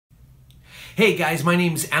Hey guys, my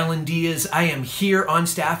name is Alan Diaz. I am here on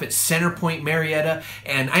staff at Centerpoint Marietta,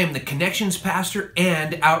 and I am the Connections Pastor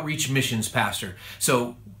and Outreach Missions Pastor.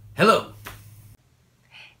 So, hello.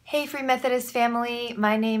 Hey Free Methodist family,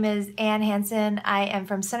 my name is Ann Hansen. I am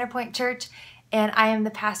from Centerpoint Church, and I am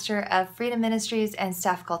the pastor of Freedom Ministries and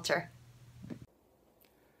Staff Culture.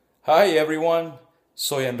 Hi everyone,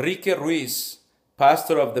 soy Enrique Ruiz,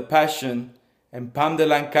 pastor of The Passion in Palm de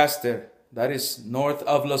Lancaster, that is north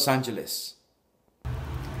of Los Angeles.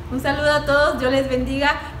 Un saludo a todos, Dios les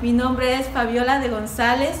bendiga. Mi nombre es Fabiola de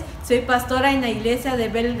González, soy pastora en la iglesia de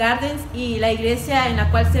Bell Gardens y la iglesia en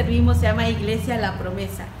la cual servimos se llama Iglesia La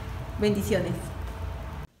Promesa. Bendiciones.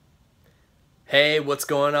 Hey, what's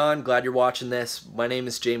going on? Glad you're watching this. My name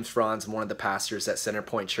is James Franz. I'm one of the pastors at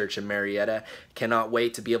Centerpoint Church in Marietta. Cannot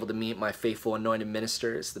wait to be able to meet my faithful anointed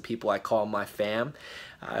ministers, the people I call my fam.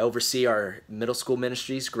 I oversee our middle school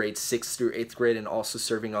ministries, grades 6th through 8th grade, and also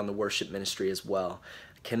serving on the worship ministry as well.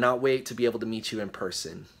 Cannot wait to be able to meet you in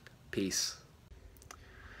person. Peace.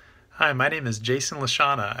 Hi, my name is Jason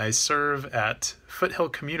Lashana. I serve at Foothill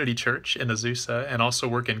Community Church in Azusa and also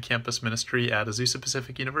work in campus ministry at Azusa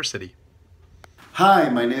Pacific University. Hi,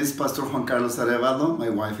 my name is Pastor Juan Carlos Arevalo. My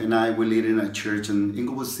wife and I, we lead in a church in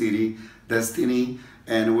Inglewood City, Destiny,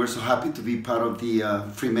 and we're so happy to be part of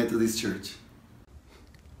the Free Methodist Church.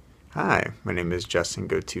 Hi, my name is Justin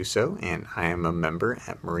Gotuso, and I am a member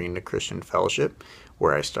at Marina Christian Fellowship,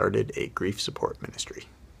 where I started a grief support ministry.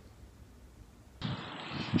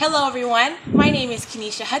 Hello everyone, my name is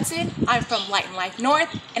Kenesha Hudson. I'm from Light and Life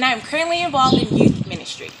North, and I am currently involved in youth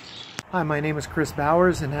ministry. Hi, my name is Chris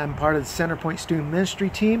Bowers, and I'm part of the Centerpoint Student Ministry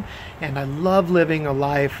team, and I love living a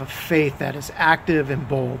life of faith that is active and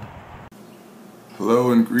bold.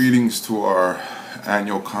 Hello and greetings to our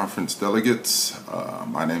annual conference delegates.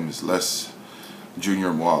 My name is Les Jr.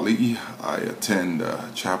 Mwali. I attend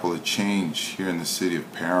Chapel of Change here in the city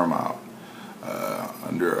of Paramount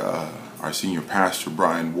under our senior pastor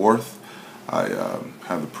Brian Worth. I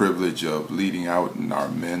have the privilege of leading out in our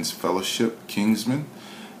men's fellowship, Kingsman,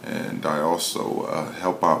 and I also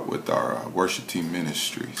help out with our worship team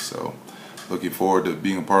ministry. So looking forward to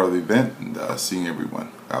being a part of the event and seeing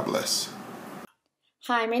everyone. God bless.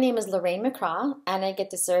 Hi, my name is Lorraine McCraw, and I get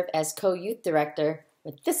to serve as co-youth director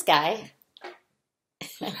with this guy,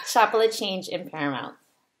 Chapel of Change in Paramount.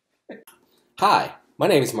 Hi, my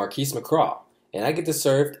name is Marquise McCraw, and I get to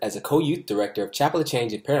serve as a co-youth director of Chapel of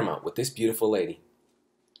Change in Paramount with this beautiful lady.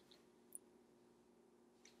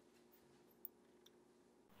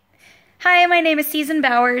 Hi, my name is Susan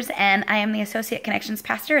Bowers, and I am the Associate Connections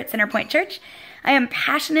Pastor at Centerpoint Church. I am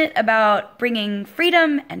passionate about bringing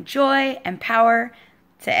freedom and joy and power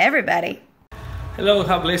to everybody. Hello,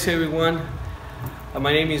 God bless everyone.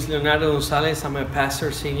 My name is Leonardo Gonzalez. I'm a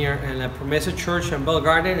pastor senior in La Promesa Church in Bell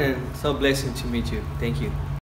Garden, and it's a blessing to meet you. Thank you.